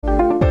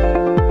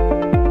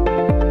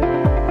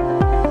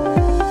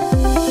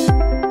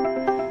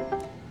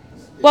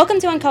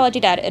Welcome to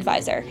Oncology Data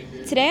Advisor.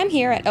 Today I'm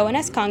here at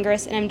ONS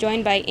Congress and I'm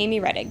joined by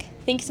Amy Rettig.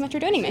 Thank you so much for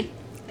joining me.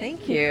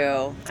 Thank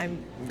you.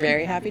 I'm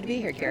very happy to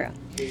be here, Kira.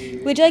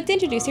 Would you like to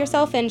introduce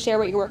yourself and share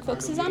what your work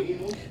focuses on?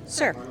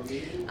 Sure.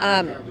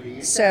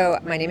 So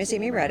my name is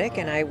Amy Rettig,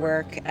 and I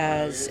work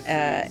as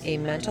a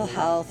mental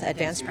health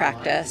advanced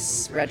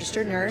practice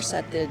registered nurse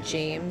at the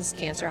James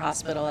Cancer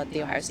Hospital at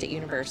The Ohio State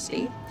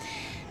University.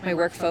 My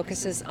work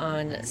focuses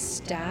on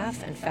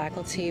staff and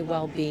faculty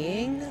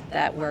well-being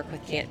that work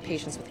with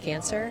patients with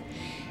cancer.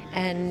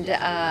 And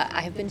I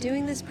have been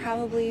doing this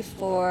probably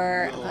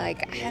for, I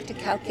have to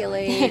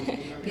calculate,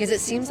 because it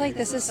seems like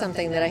this is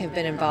something that I have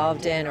been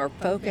involved in or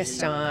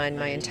focused on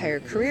my entire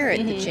career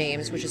at the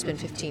James, which has been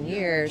 15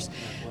 years,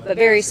 but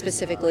very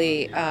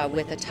specifically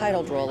with a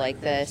titled role like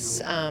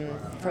this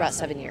for about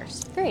 7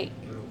 years. Great.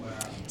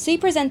 So you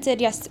presented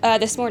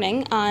this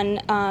morning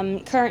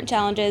on current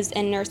challenges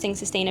in nursing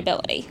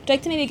sustainability. Would you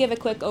like to maybe give a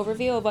quick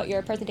overview of what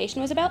your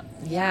presentation was about?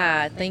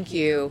 Yeah, thank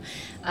you.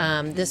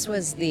 This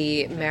was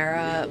the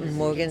Mara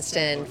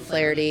Morgenstern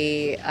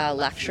Flaherty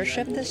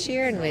lectureship this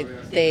year, and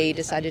they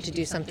decided to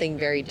do something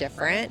very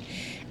different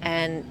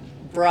and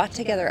brought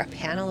together a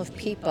panel of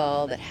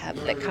people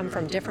that come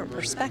from different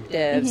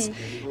perspectives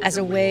as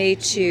a way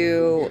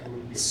to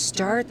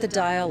start the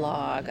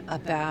dialogue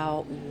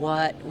about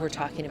what we're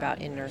talking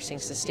about in nursing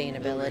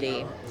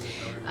sustainability.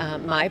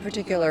 My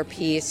particular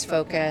piece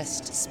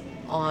focused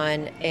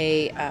on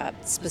a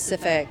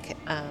specific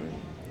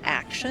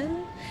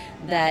action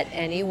that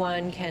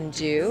anyone can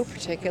do,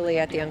 particularly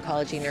at the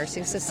Oncology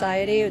Nursing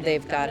Society.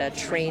 They've got a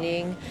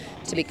training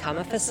to become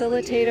a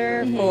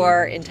facilitator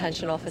for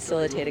intentional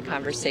facilitated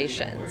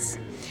conversations.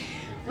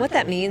 What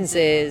that means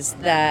is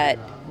that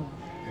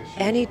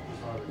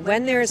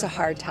when there is a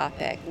hard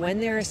topic, when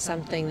there is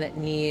something that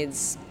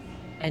needs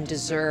and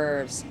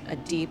deserves a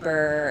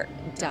deeper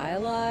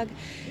dialogue,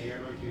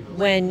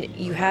 when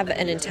you have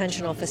an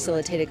intentional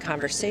facilitated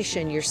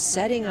conversation, you're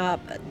setting up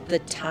the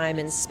time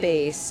and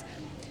space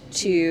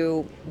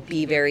to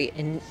be very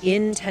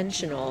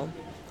intentional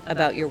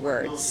about your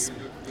words.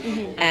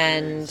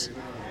 And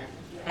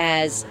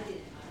as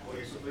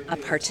a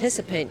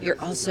participant, you're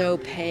also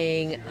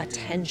paying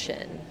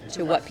attention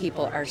to what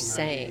people are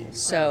saying.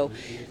 So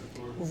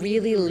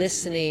really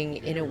listening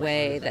in a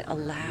way that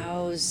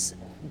allows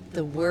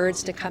the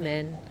words to come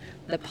in,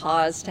 the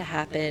pause to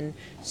happen,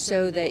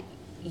 so that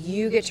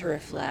you get to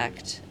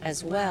reflect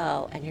as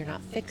well, and you're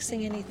not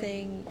fixing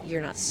anything,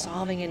 you're not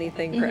solving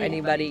anything for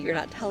anybody, you're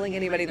not telling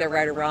anybody they're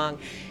right or wrong,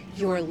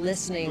 you're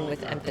listening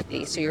with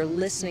empathy, so you're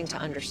listening to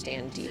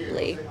understand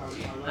deeply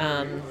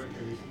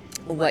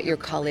what your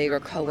colleague or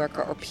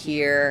coworker or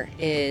peer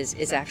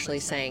is actually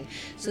saying.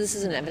 So this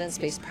is an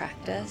evidence-based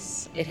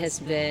practice. It has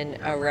been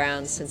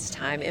around since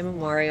time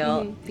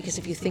immemorial, because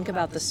if you think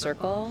about the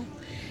circle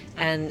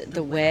and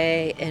the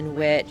way in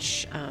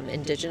which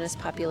indigenous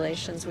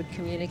populations would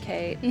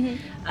communicate,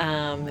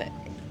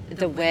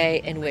 the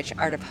way in which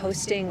art of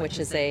hosting, which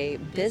is a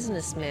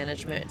business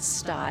management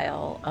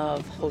style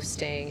of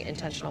hosting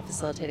intentional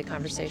facilitated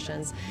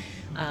conversations,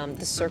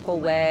 the circle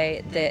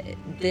way, that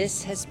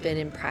this has been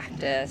in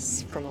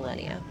practice for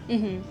millennia.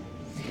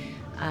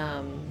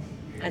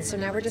 And so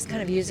now we're just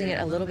kind of using it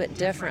a little bit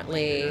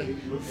differently,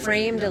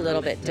 framed a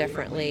little bit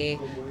differently,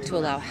 to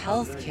allow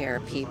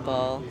healthcare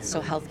people, so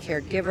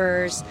healthcare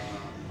givers,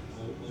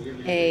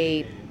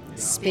 a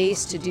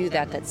space to do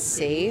that that's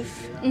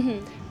safe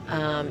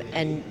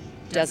and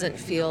doesn't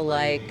feel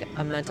like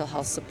a mental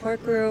health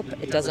support group.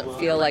 It doesn't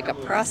feel like a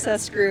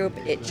process group.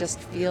 It just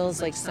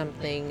feels like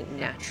something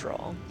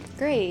natural.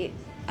 Great.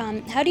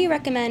 How do you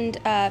recommend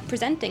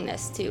presenting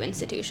this to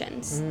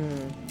institutions?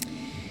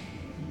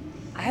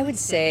 I would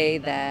say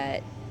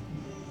that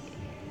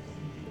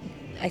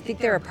I think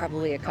there are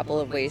probably a couple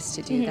of ways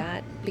to do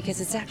that,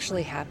 because it's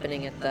actually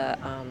happening at the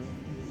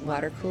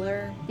water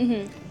cooler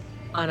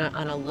on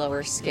a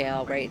lower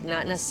scale, right?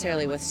 Not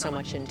necessarily with so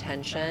much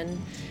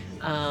intention,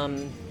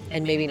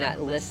 and maybe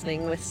not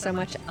listening with so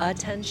much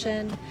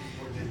attention,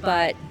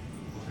 but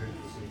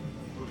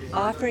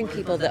offering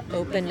people the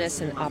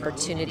openness and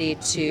opportunity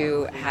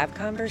to have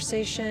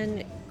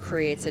conversation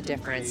creates a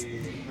difference.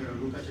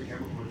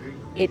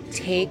 It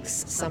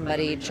takes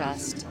somebody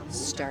just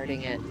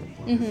starting it.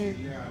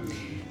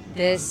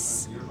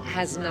 This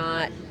has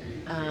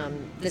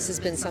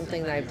been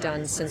something that I've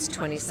done since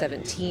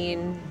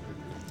 2017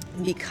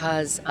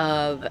 because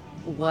of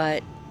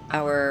what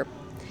our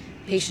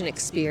patient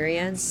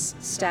experience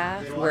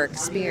staff were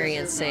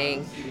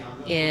experiencing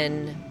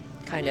in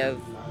kind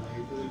of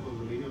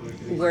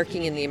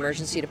working in the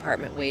emergency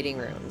department waiting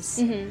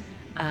rooms,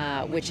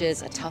 which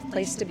is a tough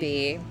place to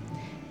be,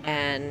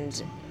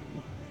 and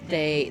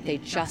they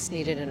just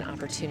needed an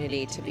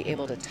opportunity to be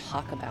able to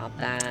talk about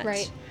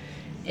that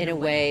in a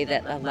way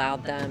that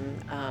allowed them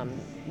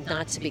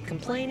not to be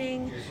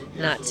complaining,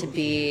 not to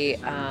be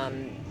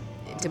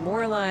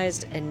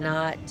demoralized, and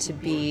not to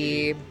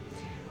be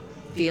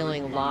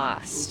feeling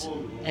lost.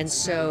 And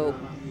so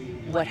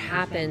what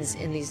happens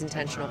in these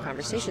intentional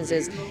conversations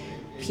is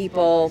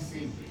people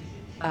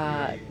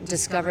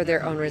discover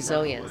their own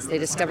resilience. They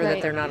discover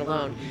that they're not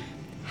alone.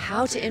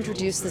 How to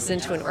introduce this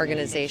into an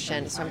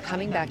organization. So I'm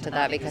coming back to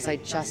that because I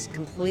just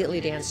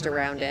completely danced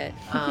around it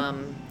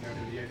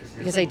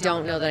because I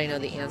don't know that I know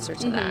the answer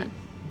to that.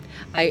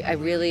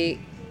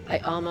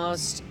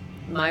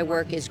 My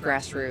work is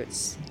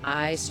grassroots.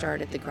 I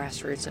start at the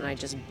grassroots and I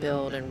just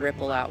build and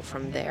ripple out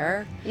from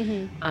there.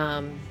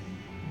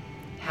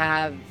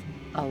 Have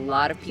a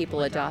lot of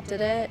people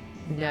adopted it?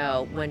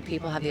 No. When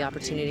people have the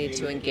opportunity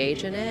to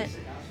engage in it,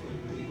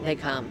 they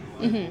come.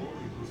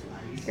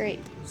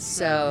 Great.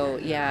 So,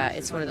 yeah,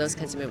 it's one of those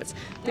kinds of movements.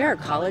 There are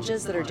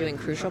colleges that are doing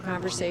crucial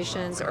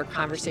conversations or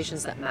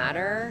conversations that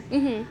matter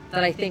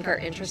that I think are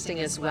interesting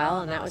as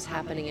well, and that was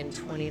happening in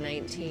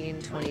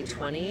 2019,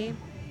 2020.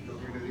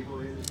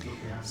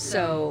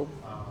 So,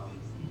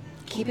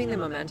 keeping the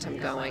momentum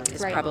going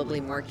is probably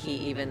more key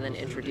even than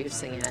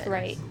introducing it.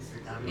 Right.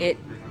 It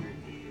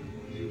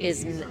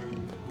is...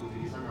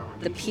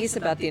 The piece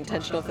about the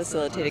intentional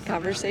facilitated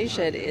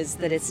conversation is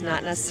that it's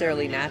not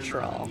necessarily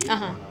natural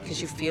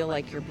because you feel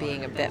like you're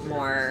being a bit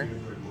more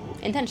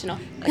intentional.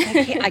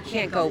 Like I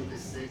can't go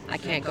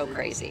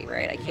crazy,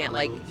 right? I can't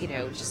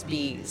just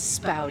be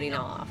spouting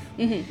off,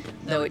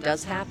 though it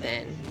does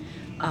happen.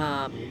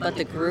 But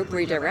the group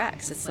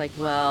redirects. It's like,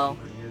 well,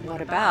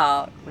 what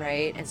about,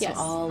 right? And so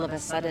all of a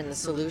sudden the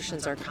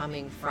solutions are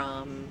coming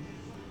from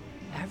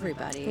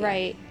everybody,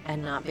 right,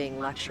 and not being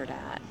lectured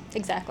at.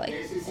 Exactly.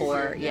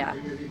 Or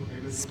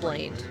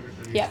splained.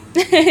 Yeah,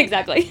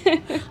 exactly.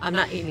 I'm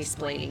not Amy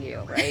splaining you,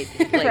 right?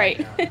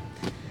 Right.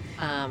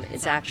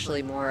 It's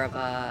actually more of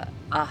a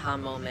aha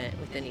moment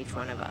within each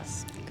one of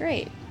us.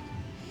 Great.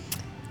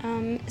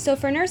 So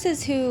for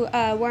nurses who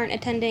weren't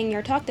attending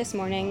your talk this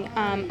morning,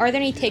 are there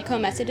any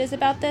take-home messages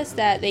about this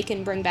that they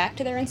can bring back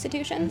to their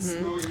institutions?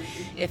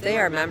 If they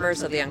are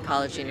members of the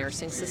Oncology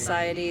Nursing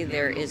Society,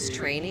 there is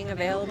training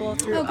available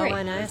through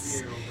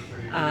ONS.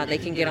 They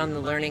can get on the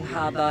Learning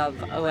Hub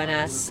of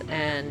ONS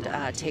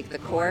and take the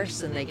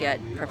course, and they get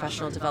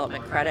professional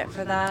development credit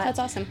for that. That's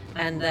awesome.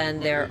 And then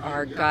there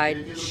are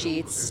guide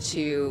sheets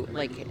to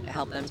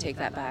help them take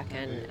that back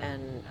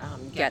and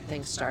get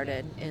things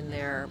started in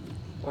their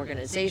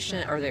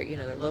organization or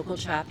their local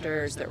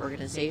chapters, their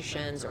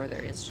organizations, or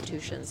their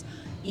institutions,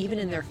 even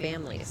in their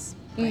families.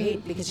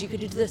 Right? Because you could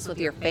do this with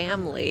your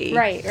family,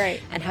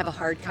 right, and have a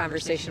hard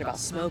conversation about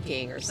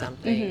smoking or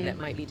something that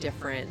might be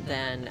different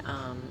than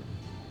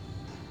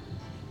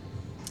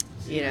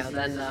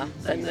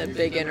than the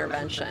big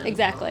intervention.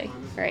 Exactly.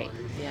 Right.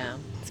 Yeah.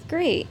 It's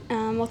great.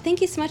 Well, thank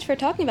you so much for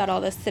talking about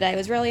all this today. It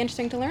was really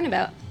interesting to learn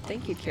about.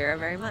 Thank you, Kara,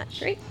 very much.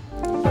 Great.